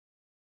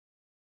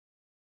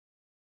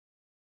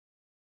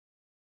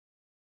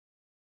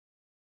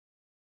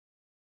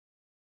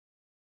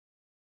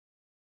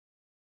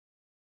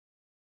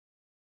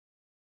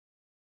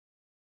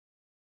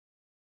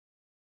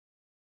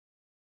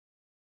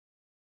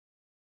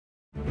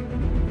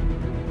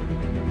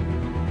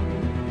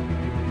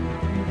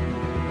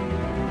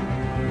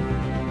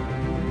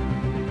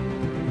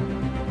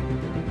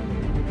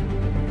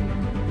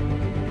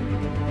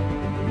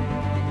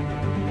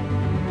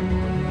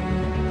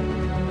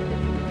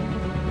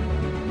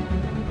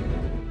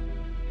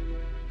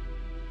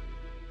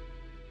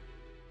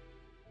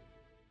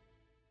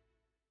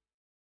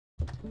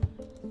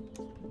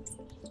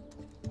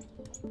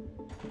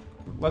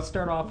let's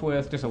start off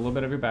with just a little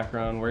bit of your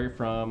background, where you're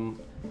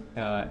from,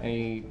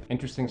 any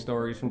interesting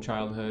stories from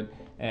childhood,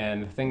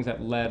 and things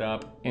that led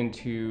up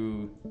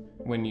into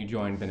when you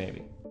joined the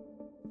Navy.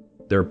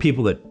 There are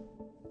people that,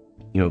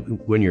 you know,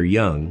 when you're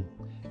young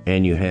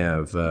and you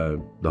have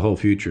the whole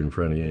future in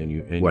front of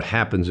you, and what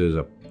happens is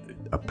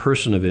a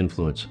person of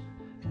influence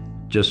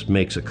just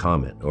makes a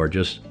comment or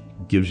just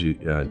gives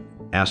you,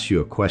 asks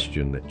you a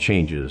question that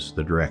changes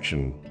the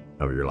direction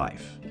of your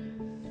life.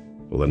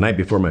 Well, the night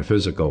before my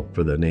physical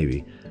for the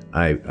Navy,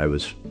 I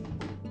was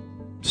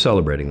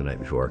celebrating the night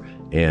before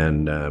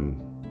and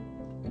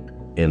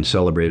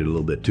celebrated a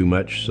little bit too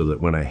much, so that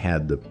when I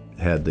had the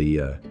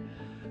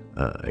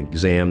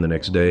exam the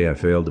next day, I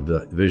failed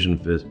the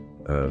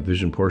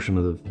vision portion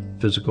of the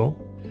physical.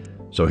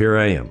 So here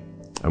I am.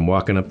 I'm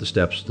walking up the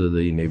steps to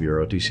the Navy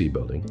ROTC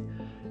building,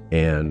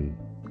 and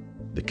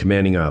the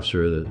commanding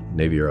officer of the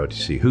Navy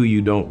ROTC, who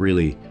you don't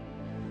really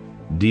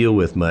deal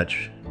with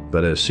much,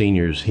 but as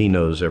seniors, he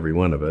knows every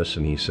one of us,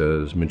 and he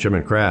says,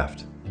 "Midshipman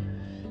Kraft."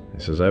 He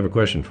says, "I have a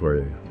question for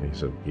you." And he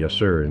said, "Yes,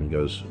 sir." And he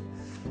goes,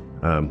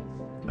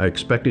 "I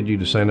expected you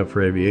to sign up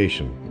for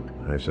aviation."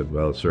 I said,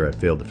 "Well, sir, I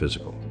failed the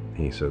physical."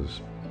 He says,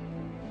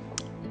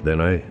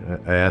 "Then I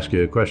ask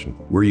you a question.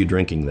 Were you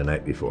drinking the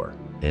night before?"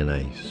 And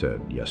I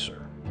said, "Yes, sir."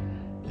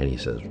 And he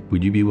says,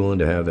 "Would you be willing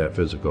to have that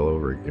physical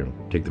over,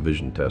 take the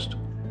vision test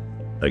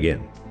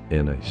again?"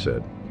 And I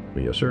said,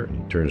 "Well, yes, sir." And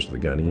he turns to the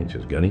gunny and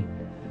says, "Gunny,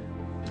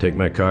 take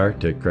my car,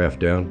 take Kraft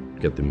down,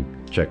 get them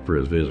checked for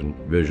his vision."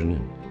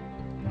 And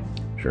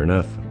sure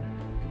enough,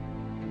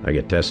 I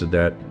get tested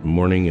that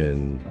morning,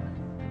 and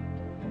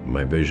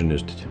my vision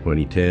is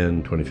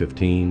 2010,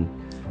 2015,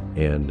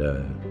 and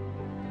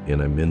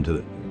I'm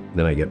into.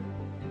 Then I get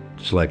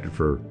selected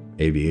for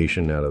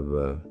aviation out of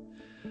the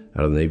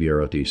Navy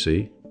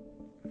ROTC,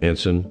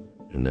 ensign,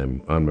 and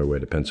I'm on my way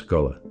to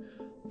Pensacola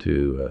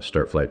to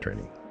start flight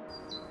training.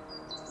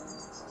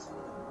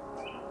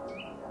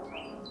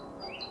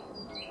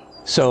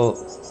 So,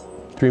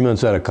 3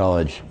 months out of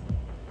college,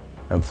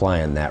 I'm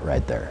flying that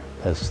right there.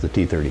 That's the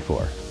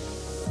T-34.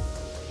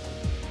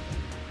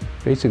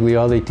 Basically,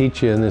 all they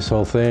teach you in this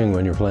whole thing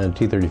when you're flying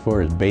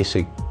T-34 is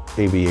basic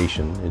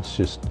aviation. It's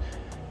just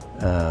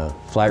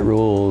flight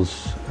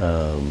rules,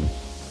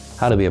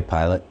 how to be a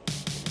pilot.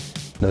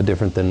 No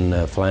different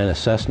than flying a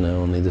Cessna,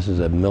 only this is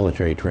a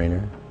military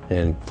trainer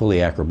and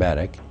fully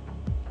acrobatic.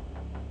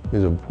 It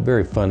was a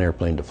very fun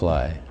airplane to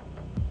fly.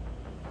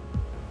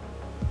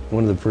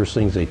 One of the first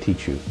things they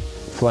teach you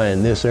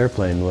flying this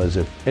airplane was,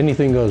 if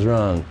anything goes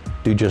wrong,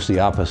 do just the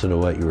opposite of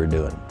what you were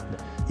doing.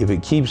 If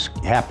it keeps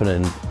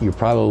happening, you're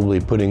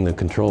probably putting the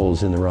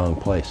controls in the wrong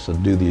place, so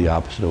do the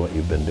opposite of what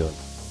you've been doing.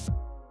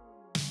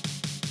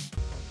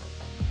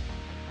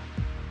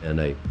 And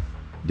I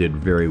did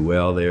very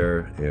well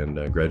there, and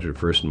graduated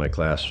first in my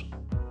class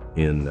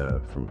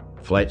from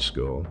flight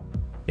school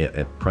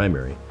at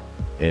primary,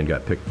 and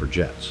got picked for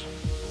jets.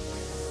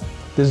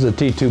 This is a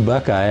T-2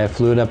 Buckeye. I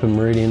flew it up in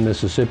Meridian,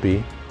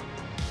 Mississippi.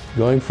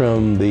 Going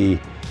from the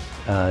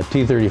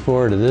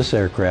T-34 to this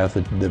aircraft,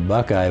 the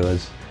Buckeye,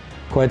 was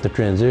quite the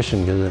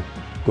transition, because it's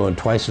going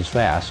twice as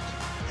fast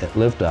at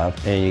liftoff,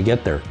 and you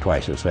get there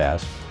twice as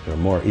fast, or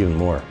more, even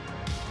more.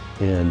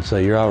 And so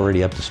you're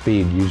already up to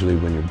speed, usually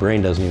when your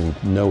brain doesn't even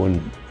know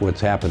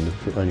what's happened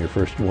on your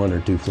first 1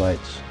 or 2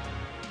 flights.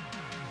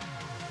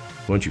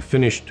 Once you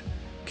finished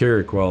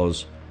carrier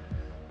quals,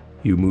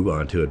 you move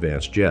on to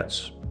advanced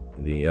jets,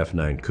 the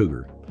F-9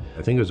 Cougar.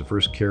 I think it was the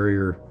first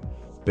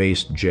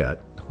carrier-based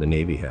jet the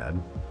Navy had.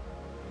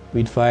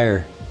 We'd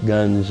fire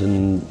guns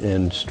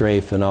and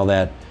strafe and all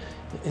that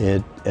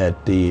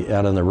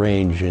out on the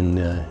range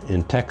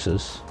in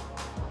Texas,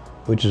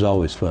 which is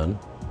always fun.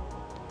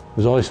 It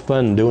was always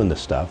fun doing the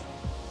stuff,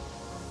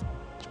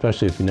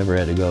 especially if you never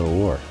had to go to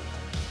war,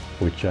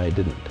 which I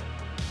didn't.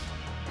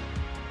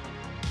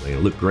 It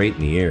looked great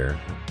in the air.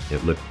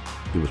 It was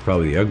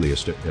probably the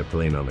ugliest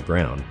airplane on the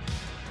ground.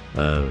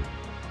 And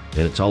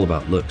it's all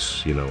about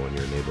looks, when you're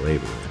a naval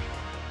aviator.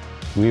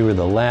 We were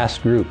the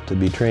last group to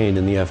be trained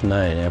in the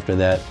F-9. After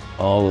that,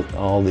 all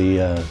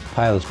the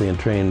pilots being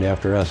trained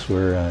after us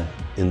were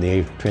in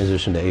the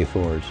transition to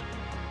A-4s.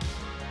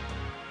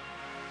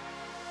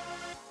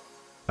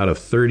 Out of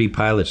 30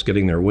 pilots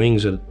getting their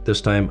wings at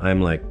this time,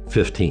 I'm like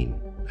 15.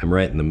 I'm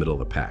right in the middle of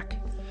the pack.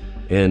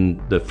 And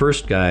the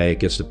first guy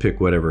gets to pick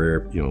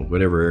whatever,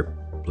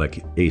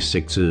 like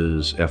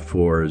A6s,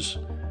 F4s,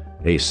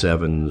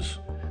 A7s.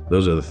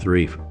 Those are the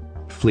 3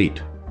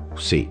 fleet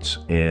seats.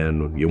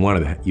 And you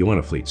want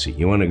a fleet seat.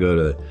 You want to go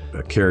to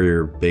a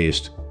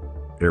carrier-based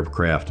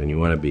aircraft, and you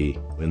want to be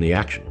in the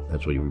action.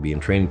 That's what you were being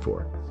trained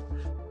for.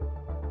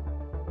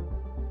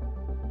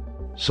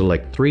 So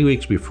like 3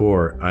 weeks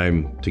before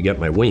I'm to get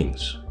my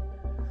wings,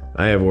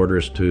 I have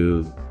orders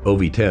to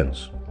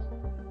OV-10s.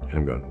 And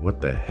I'm going, what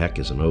the heck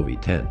is an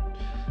OV-10?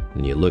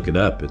 And you look it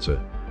up, it's a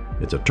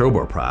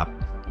turboprop,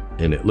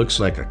 and it looks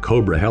like a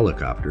Cobra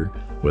helicopter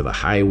with a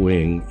high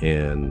wing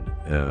and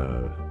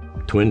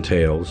twin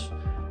tails,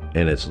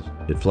 and it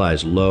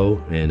flies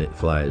low and it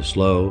flies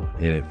slow,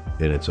 and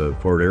it's a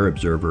forward air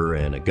observer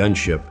and a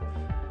gunship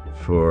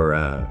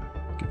for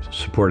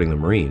supporting the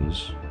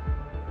Marines,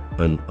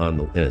 and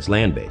it's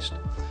land-based.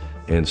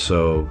 And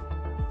so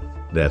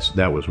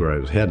that was where I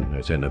was heading. I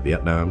was heading to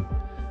Vietnam,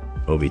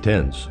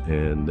 OV-10s.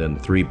 And then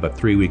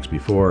 3 weeks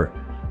before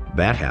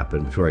that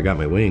happened, before I got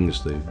my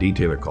wings, the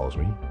detailer calls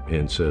me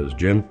and says,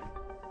 Jim,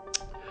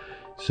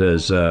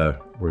 says,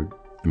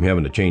 I'm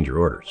having to change your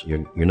orders.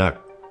 You're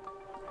not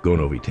going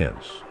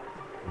OV-10s.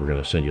 We're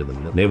going to send you to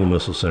the Naval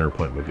Missile Center,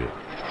 Point Mugu.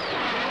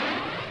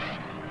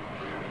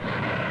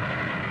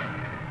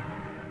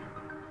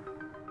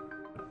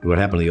 What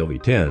happened to the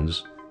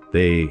OV-10s,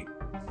 they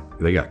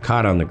got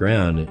caught on the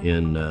ground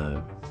in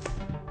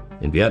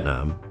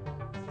Vietnam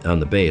on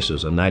the base. It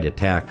was a night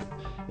attack,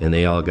 and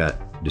they all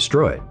got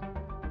destroyed.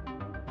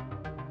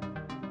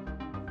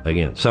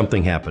 Again,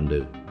 something happened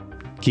to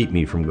keep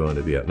me from going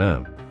to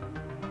Vietnam.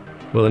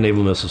 Well, the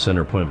Naval Missile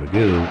Center, Point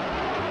Mugu,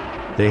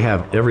 they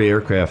have every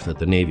aircraft that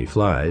the Navy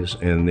flies,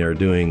 and they're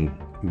doing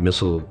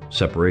missile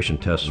separation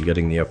tests and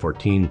getting the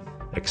F-14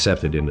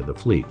 accepted into the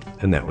fleet.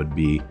 And that would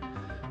be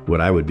what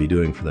I would be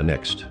doing for the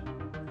next,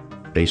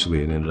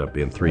 basically it ended up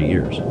being 3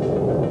 years.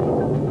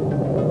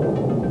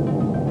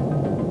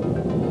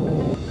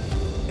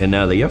 And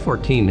now the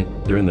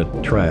F-14, during the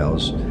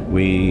trials,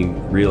 we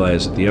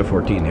realized that the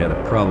F-14 had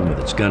a problem with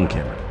its gun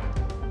camera.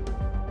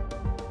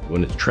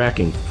 When it's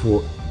tracking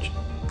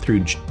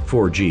through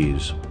 4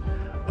 Gs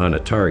on a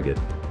target,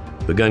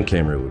 the gun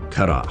camera would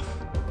cut off.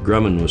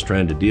 Grumman was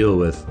trying to deal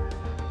with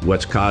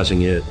what's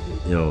causing it,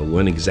 you know,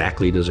 when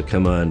exactly does it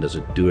come on, does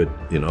it do it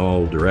in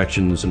all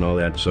directions and all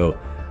that. So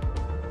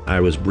I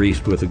was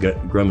briefed with the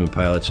Grumman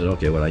pilot, said,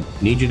 okay, what I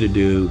need you to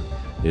do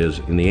is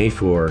in the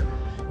A4,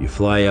 you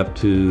fly up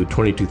to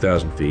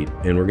 22,000 feet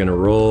and we're gonna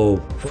roll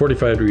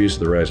 45 degrees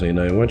to the rising, and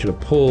I want you to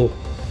pull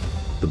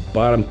the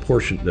bottom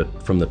portion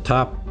from the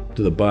top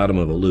to the bottom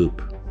of a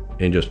loop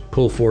and just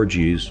pull 4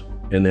 Gs.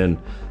 And then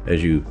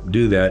as you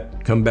do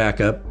that, come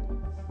back up,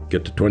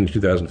 get to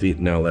 22,000 feet,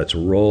 and now let's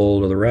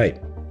roll to the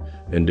right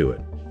and do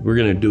it. We're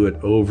gonna do it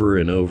over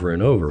and over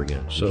and over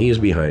again. So he's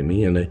behind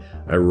me, and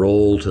I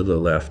roll to the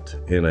left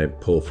and I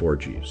pull 4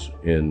 Gs.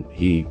 And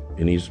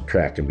he's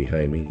tracking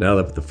behind me. Now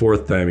that the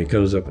 4th time he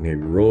comes up and he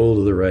roll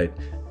to the right.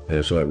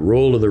 And so I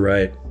roll to the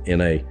right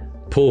and I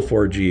pull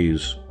 4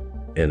 Gs,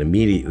 and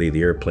immediately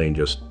the airplane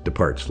just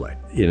departs flight.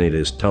 And it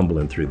is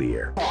tumbling through the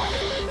air.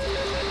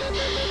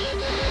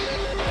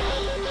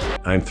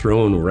 I'm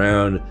thrown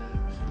around,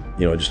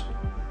 you know, just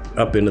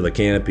up into the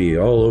canopy,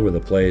 all over the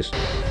place.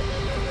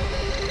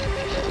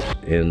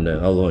 And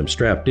although I'm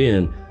strapped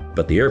in,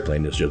 but the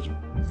airplane is just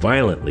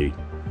violently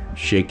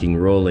shaking,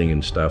 rolling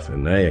and stuff,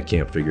 and I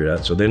can't figure it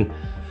out. So then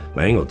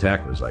my angle of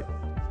attack was like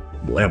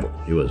level.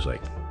 It was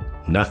like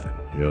nothing,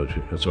 you know.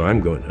 So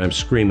I'm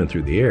screaming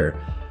through the air,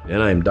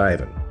 and I'm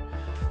diving.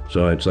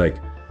 So it's like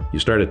you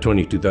start at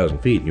 22,000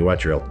 feet, and you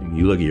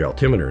look at your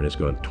altimeter, and it's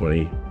going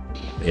 20,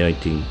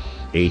 19,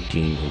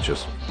 18. It's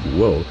just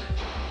whoa.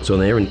 So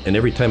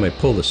every time I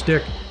pull the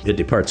stick, it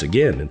departs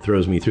again and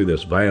throws me through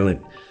this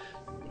violent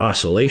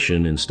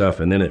oscillation and stuff,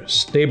 and then it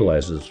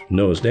stabilizes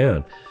nose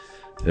down.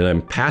 And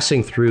I'm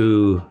passing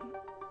through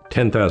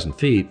 10,000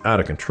 feet out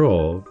of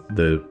control.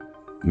 The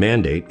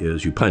mandate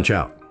is you punch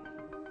out.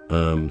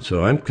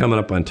 So I'm coming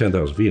up on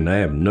 10,000 feet and I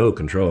have no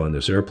control on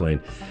this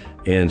airplane.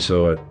 And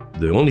so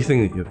the only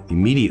thing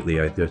immediately,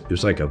 it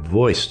was like a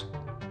voice,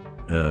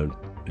 and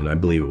I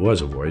believe it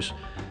was a voice,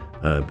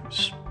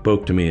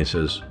 spoke to me and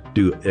says,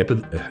 do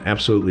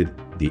absolutely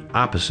the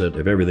opposite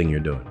of everything you're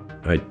doing.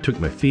 I took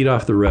my feet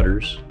off the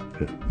rudders.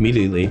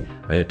 Immediately,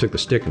 I took the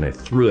stick and I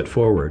threw it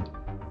forward,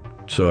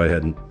 so I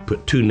hadn't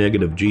put 2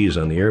 negative Gs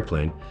on the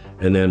airplane,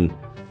 and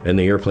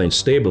the airplane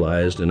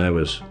stabilized, and I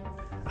was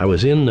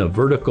in the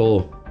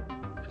vertical.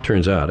 It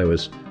turns out I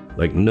was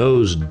like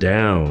nose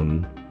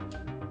down,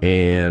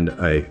 and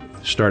I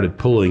started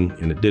pulling,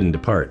 and it didn't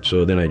depart.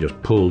 So then I just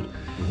pulled.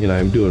 You know,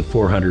 I'm doing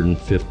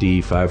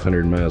 450,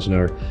 500 miles an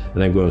hour,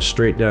 and I'm going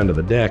straight down to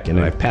the deck, and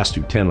I passed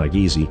through 10 like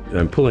easy.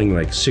 I'm pulling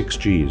like 6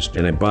 Gs,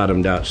 and I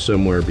bottomed out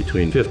somewhere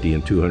between 50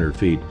 and 200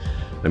 feet.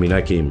 I mean,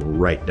 I came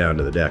right down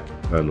to the deck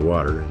on the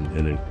water,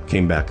 and then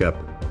came back up.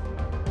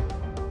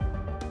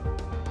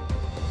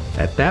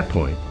 At that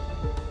point,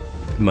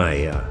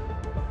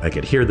 I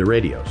could hear the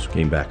radios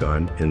came back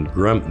on, and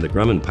the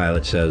Grumman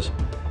pilot says,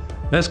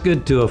 "That's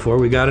good, 204,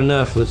 we got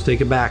enough, let's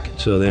take it back."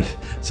 So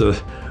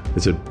I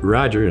said,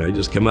 "Roger," and I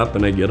just come up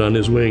and I get on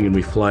his wing and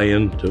we fly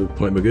in to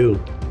Point Mugu.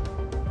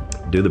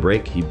 Do the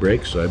brake, he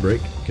brakes, so I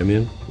brake, come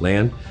in,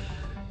 land,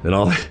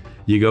 and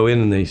you go in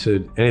and they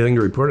said, "Anything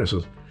to report?" I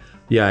said,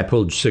 "Yeah, I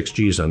pulled 6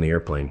 Gs on the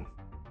airplane."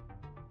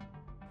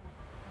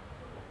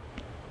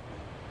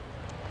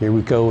 Here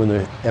we go in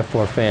the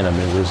F-4 Phantom.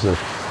 It was the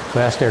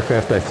last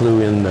aircraft I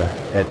flew in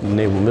at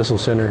Naval Missile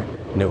Center,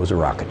 and it was a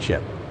rocket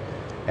ship.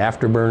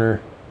 Afterburner,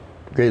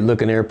 great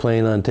looking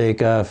airplane on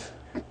takeoff.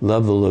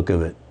 Love the look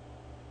of it.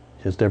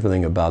 Just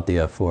everything about the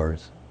F-4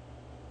 is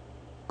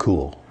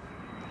cool.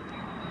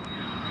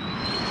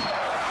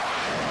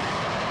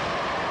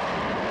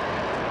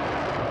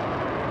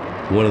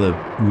 One of the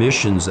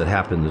missions that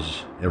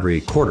happens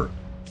every quarter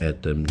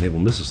at the Naval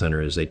Missile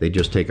Center is they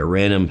just take a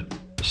random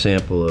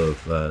sample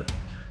of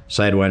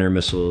Sidewinder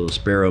missiles,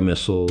 Sparrow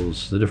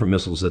missiles, the different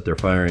missiles that they're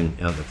firing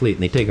out of the fleet,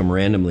 and they take them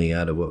randomly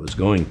out of what was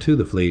going to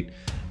the fleet,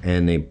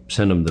 and they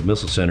send them to the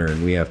Missile Center,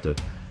 and we have to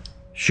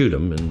shoot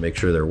them and make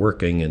sure they're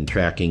working and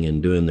tracking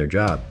and doing their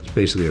job. It's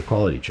basically a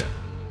quality check.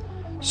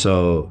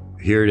 So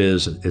here it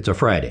is, it's a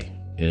Friday,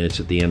 and it's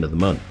at the end of the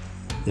month,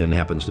 and it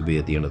happens to be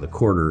at the end of the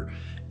quarter,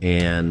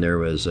 and there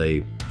was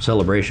a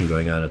celebration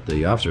going on at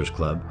the Officers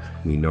Club.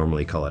 We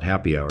normally call it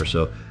happy hour.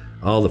 So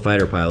all the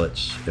fighter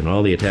pilots and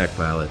all the attack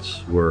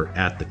pilots were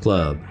at the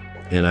club,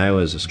 and I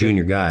was a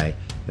junior guy,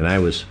 and I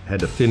had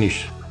to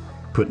finish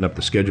putting up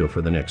the schedule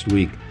for the next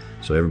week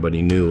so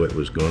everybody knew what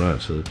was going on.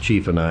 So the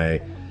chief and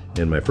I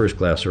and my first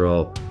class are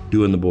all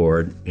doing the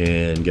board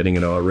and getting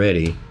it all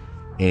ready,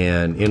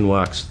 and in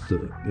walks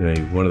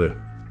one of the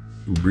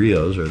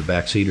Brios, or the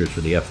backseaters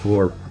for the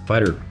F-4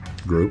 fighter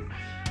group,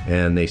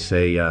 and they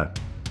say,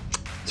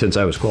 since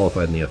I was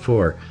qualified in the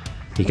F-4,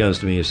 he comes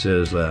to me and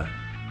says,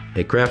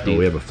 hey, Crafty,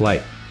 we have a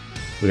flight.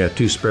 We got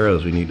 2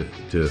 Sparrows we need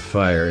to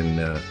fire,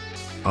 and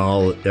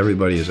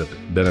everybody has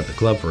been at the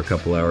club for a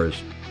couple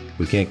hours.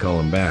 We can't call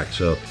them back,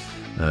 so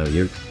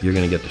you're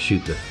going to get to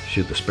shoot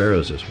the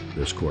Sparrows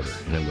this quarter.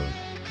 And I'm going,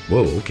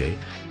 whoa, okay.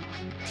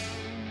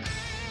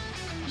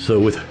 So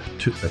with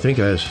I think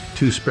I was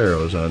 2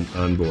 Sparrows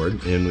on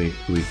board, and we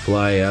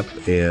fly up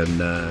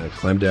and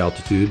climb to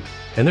altitude,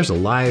 and there's a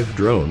live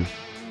drone,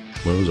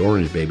 one of those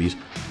orange babies,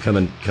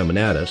 coming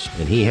at us,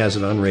 and he has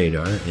it on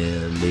radar,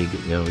 and we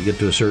get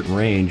to a certain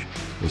range.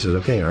 He says,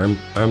 okay, arm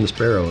the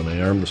Sparrow, and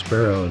I arm the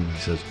Sparrow, and he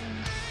says,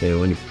 hey,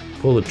 when you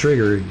pull the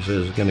trigger, he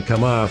says, it's going to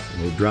come off,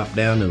 and it'll drop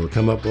down, and it'll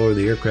come up over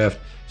the aircraft.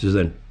 He says,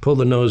 then pull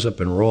the nose up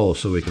and roll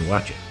so we can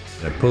watch it.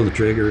 And I pull the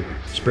trigger,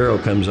 Sparrow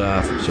comes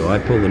off, so I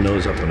pull the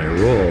nose up and I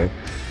roll,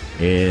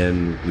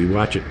 and we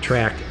watch it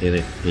track,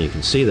 and you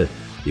can see the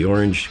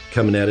orange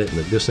coming at it, and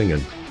this thing,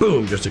 and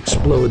boom, just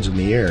explodes in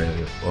the air. And I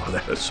go, oh,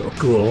 that is so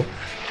cool.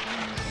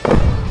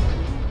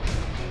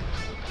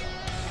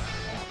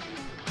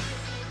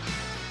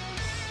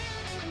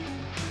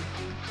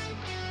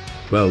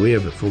 Well, we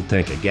have a full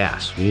tank of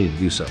gas. We need to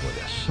do something with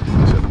this.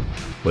 I said,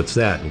 what's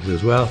that? And he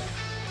says, well,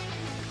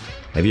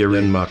 have you ever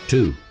done Mach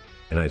 2?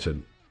 And I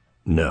said,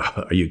 no,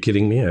 are you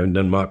kidding me? I haven't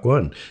done Mach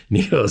 1. And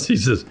he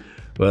says,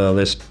 well,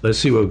 let's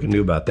see what we can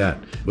do about that.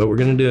 What we're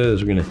going to do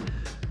is we're going to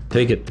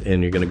take it,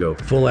 and you're going to go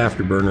full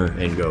afterburner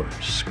and go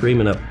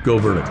screaming up, go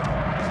vertical.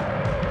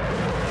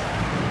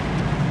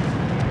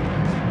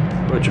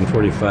 Approaching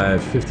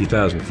 45,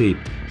 50,000 feet.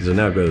 He says,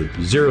 now go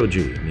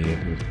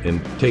 0G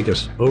and take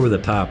us over the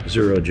top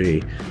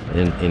 0G.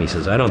 And he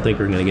says, I don't think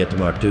we're going to get to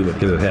Mach 2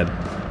 because it had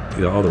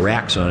all the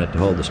racks on it to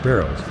hold the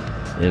Sparrows.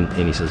 And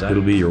he says,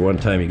 it'll be your one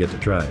time you get to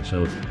try.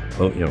 So,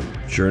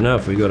 sure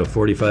enough, we go to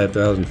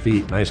 45,000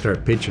 feet, and I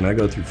start pitching. I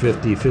go through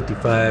 50,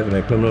 55, and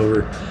I come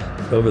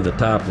over the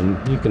top,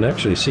 and you can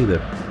actually see the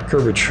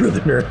curvature of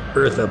the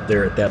earth up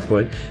there at that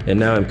point. And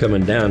now I'm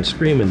coming down,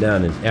 screaming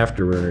down in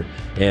afterburner,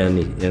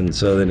 and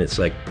so then it's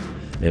like,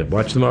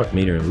 watch the Mach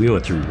meter, and we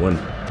went through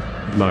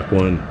Mach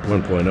 1,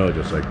 1.0,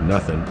 just like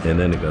nothing, and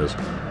then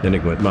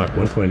it went Mach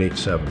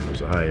 1.87 was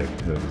the high,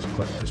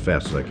 as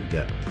fast as I could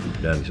get.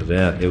 And he says,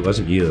 yeah, it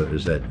wasn't you, it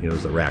was that, it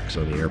was the racks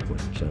on the airplane.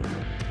 So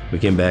we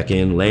came back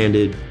in,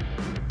 landed,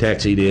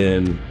 taxied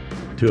in,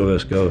 2 of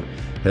us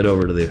head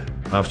over to the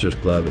Officers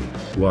Club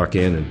and walk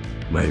in,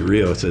 and my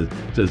Rio says,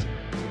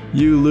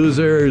 you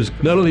losers,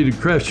 not only did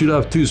Kraft shoot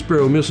off 2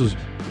 Sparrow missiles,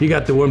 he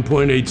got the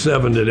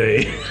 1.87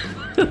 today.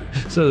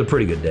 So it was a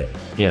pretty good day.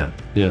 Yeah,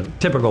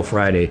 typical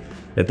Friday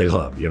at the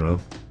club,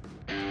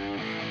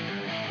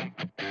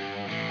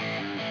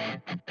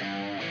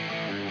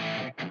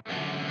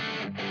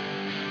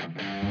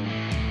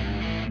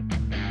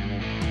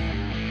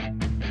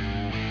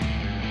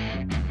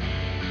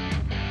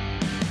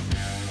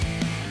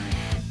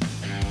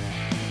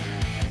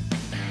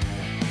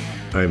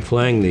 I'm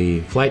flying the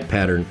flight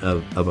pattern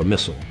of a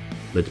missile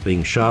that's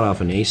being shot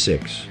off an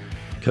A6,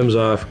 comes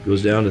off,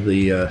 goes down to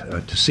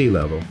to sea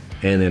level,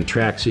 and then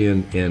tracks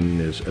in and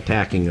is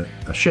attacking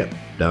a ship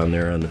down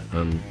there on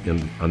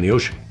the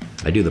ocean.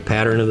 I do the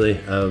pattern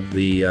of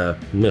the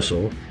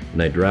missile,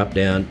 and I drop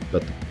down,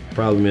 but the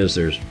problem is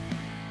there's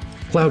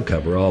cloud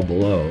cover all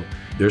below.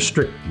 There's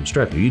strict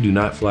instructions. You do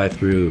not fly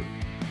through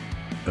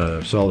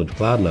solid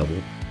cloud level,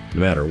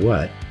 no matter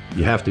what.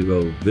 You have to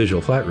go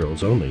visual flight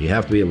rules only. You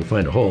have to be able to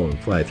find a hole and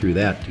fly through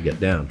that to get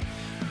down.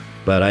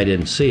 But I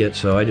didn't see it,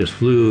 so I just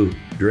flew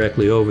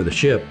directly over the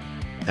ship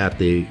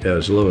at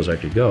as low as I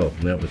could go,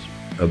 and that was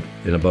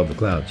above the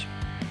clouds.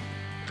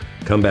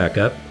 Come back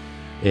up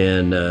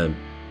and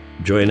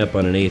join up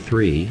on an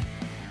A3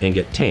 and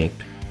get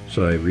tanked,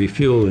 so I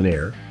refuel in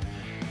air.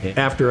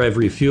 After I've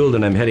refueled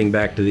and I'm heading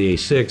back to the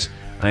A6,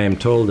 I am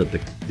told that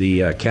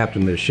the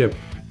captain of the ship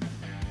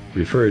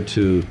referred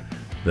to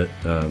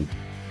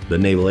the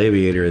naval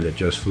aviator that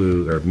just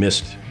flew or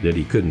missed that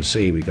he couldn't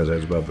see because I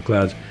was above the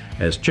clouds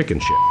as chicken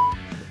shit.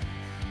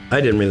 I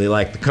didn't really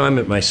like the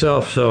comment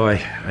myself, so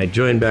I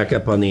joined back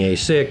up on the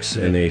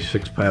A6, and the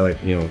A6 pilot,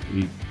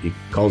 he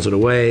calls it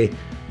away,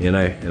 And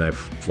I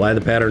fly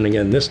the pattern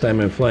again. This time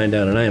I'm flying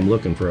down and I am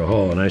looking for a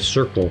hole, and I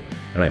circle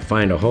and I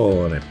find a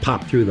hole and I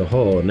pop through the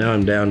hole, and now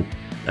I'm down.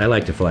 I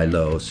like to fly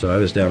low, so I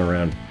was down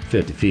around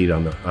 50 feet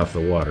off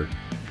the water,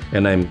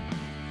 and I'm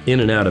in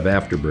and out of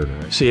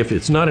afterburner. See, if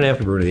it's not an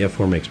afterburner, the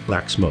F-4 makes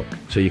black smoke,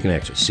 so you can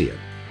actually see it.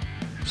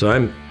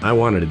 So I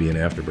wanted to be an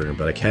afterburner,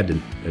 but I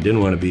didn't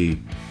want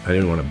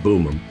to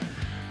boom him.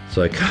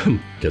 So I come,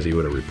 because he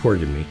would have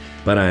reported me,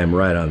 but I am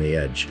right on the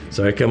edge.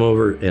 So I come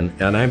over and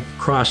I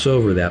cross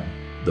over the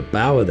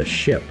bow of the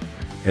ship,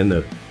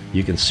 and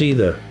you can see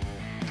the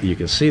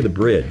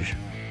bridge,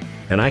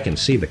 and I can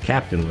see the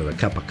captain with a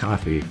cup of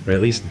coffee, or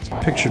at least it's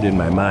pictured in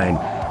my mind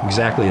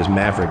exactly as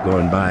Maverick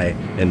going by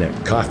and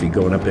that coffee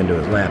going up into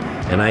his lap.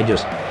 And I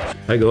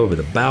go over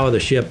the bow of the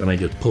ship, and I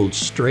just pulled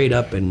straight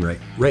up and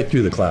right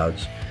through the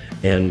clouds,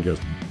 and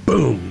just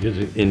boom.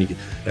 And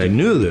I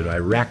knew that I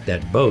racked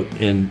that boat,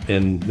 and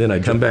then I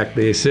come back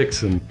to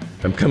A6, and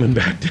I'm coming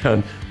back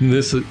down. And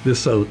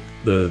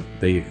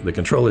the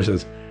controller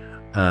says,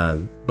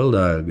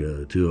 Bulldog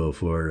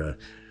 204,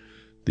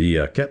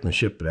 the captain of the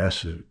ship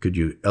asked, could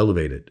you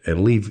elevate it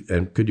and leave,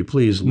 and could you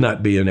please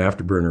not be an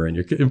afterburner in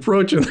your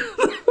approach?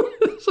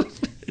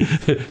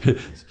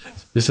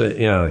 Just,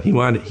 he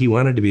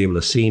wanted to be able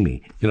to see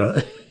me,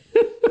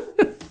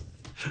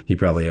 He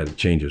probably had to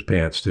change his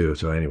pants too.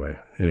 So anyway,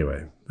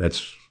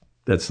 that's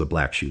the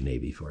Black Shoe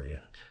Navy for you.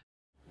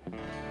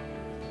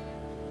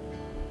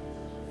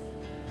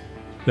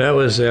 That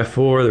was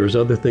F-4. There was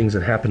other things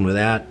that happened with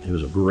that. It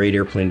was a great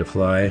airplane to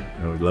fly.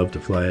 I would love to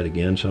fly it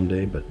again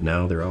someday, but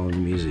now they're all in the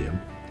museum.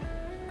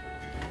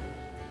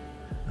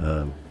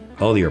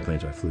 All the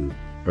airplanes I flew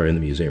are in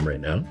the museum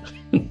right now.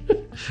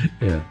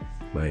 Yeah,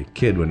 my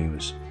kid, when he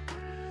was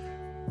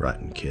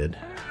rotten kid,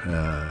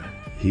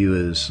 he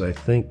was, I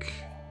think,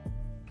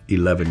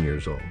 11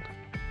 years old,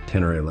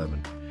 10 or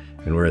 11.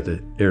 And we're at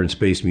the Air and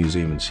Space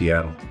Museum in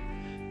Seattle,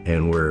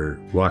 and we're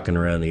walking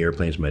around the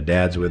airplanes. My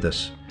dad's with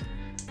us.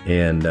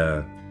 And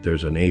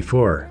there's an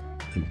A4,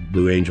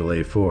 Blue Angel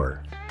A4,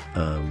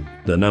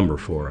 the number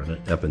 4 on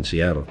it, up in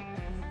Seattle.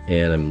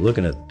 And I'm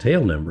looking at the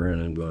tail number,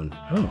 and I'm going,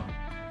 oh,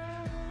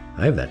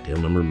 I have that tail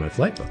number in my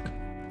flight book.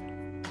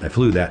 I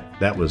flew that.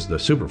 That was the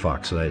Super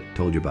Fox that I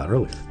told you about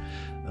earlier.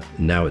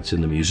 Now it's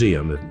in the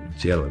museum in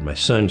Seattle. And my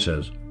son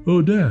says,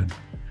 oh, Dad,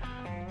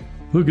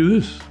 look at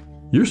this.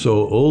 You're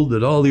so old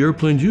that all the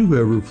airplanes you've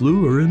ever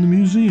flew are in the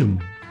museum.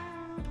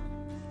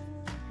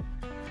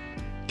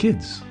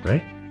 Kids,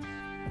 right?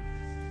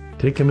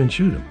 Take him and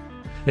shoot him.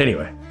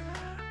 Anyway,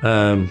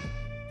 I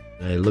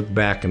look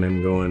back and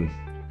I'm going,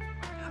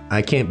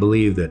 I can't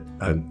believe that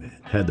I've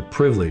had the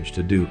privilege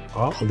to do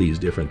all these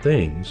different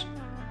things,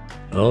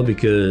 all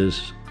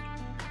because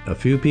a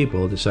few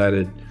people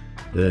decided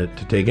to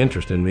take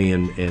interest in me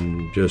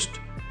and just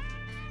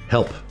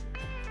help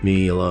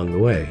me along the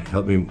way.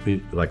 Help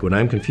me, like when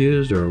I'm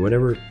confused or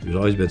whatever, there's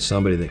always been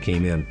somebody that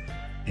came in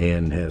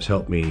and has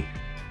helped me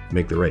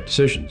make the right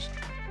decisions.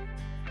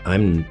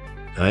 I'm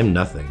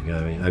nothing.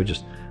 I mean,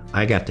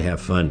 I got to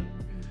have fun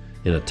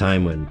in a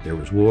time when there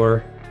was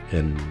war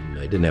and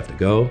I didn't have to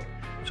go.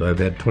 So I've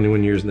had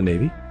 21 years in the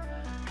Navy.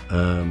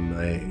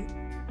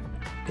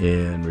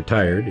 And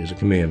retired as a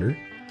commander.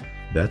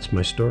 That's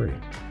my story.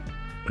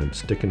 I'm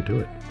sticking to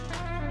it.